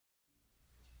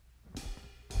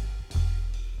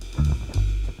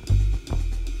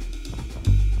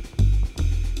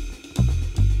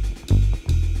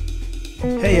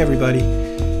everybody,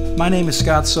 my name is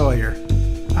Scott Sawyer.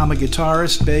 I'm a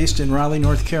guitarist based in Raleigh,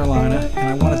 North Carolina, and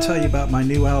I want to tell you about my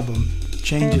new album,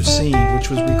 Change of Scene,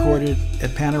 which was recorded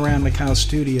at Panoramic House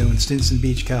Studio in Stinson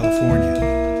Beach, California.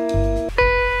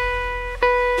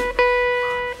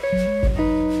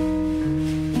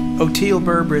 Oteil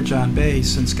Burbridge on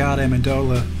bass and Scott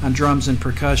Amendola on drums and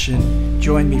percussion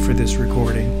joined me for this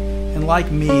recording, and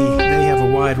like me, they have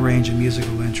a wide range of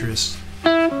musical interests.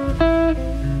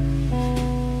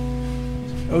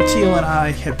 Oteil and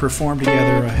I had performed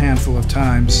together a handful of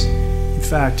times. In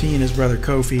fact, he and his brother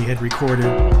Kofi had recorded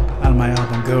on my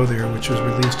album Go There, which was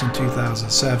released in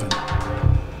 2007.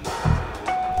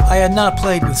 I had not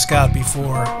played with Scott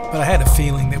before, but I had a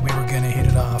feeling that we were going to hit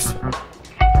it off.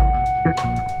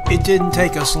 It didn't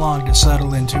take us long to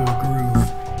settle into a groove.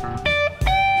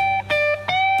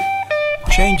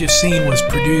 Change of Scene was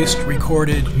produced,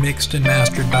 recorded, mixed, and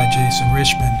mastered by Jason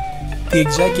Richmond. The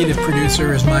executive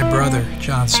producer is my brother,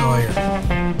 John Sawyer.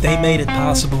 They made it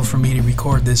possible for me to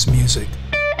record this music.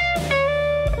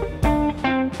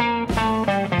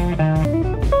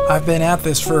 I've been at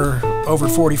this for over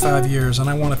 45 years, and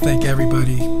I want to thank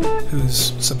everybody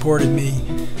who's supported me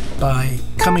by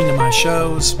coming to my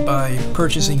shows, by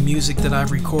purchasing music that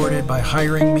I've recorded, by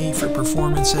hiring me for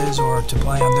performances or to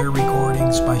play on their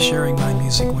recordings, by sharing my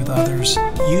music with others.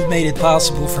 You've made it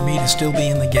possible for me to still be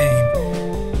in the game.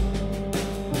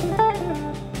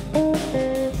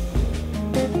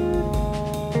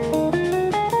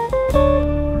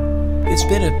 It's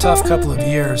been a tough couple of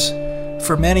years.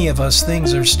 For many of us,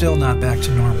 things are still not back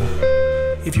to normal.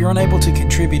 If you're unable to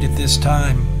contribute at this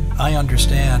time, I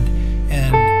understand,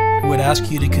 and would ask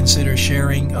you to consider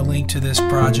sharing a link to this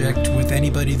project with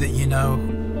anybody that you know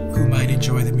who might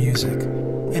enjoy the music.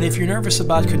 And if you're nervous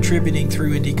about contributing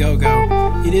through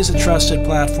Indiegogo, it is a trusted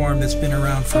platform that's been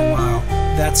around for a while.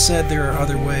 That said, there are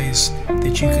other ways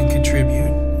that you can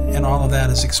contribute, and all of that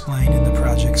is explained in the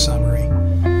project summary.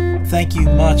 Thank you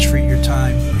much for your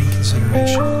time and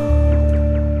consideration.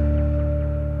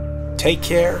 Take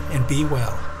care and be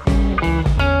well.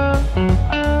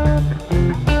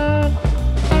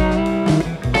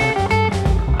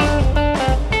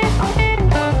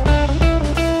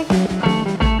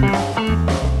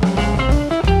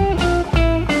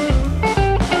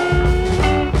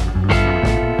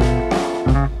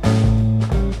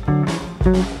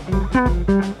 Thank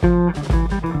you.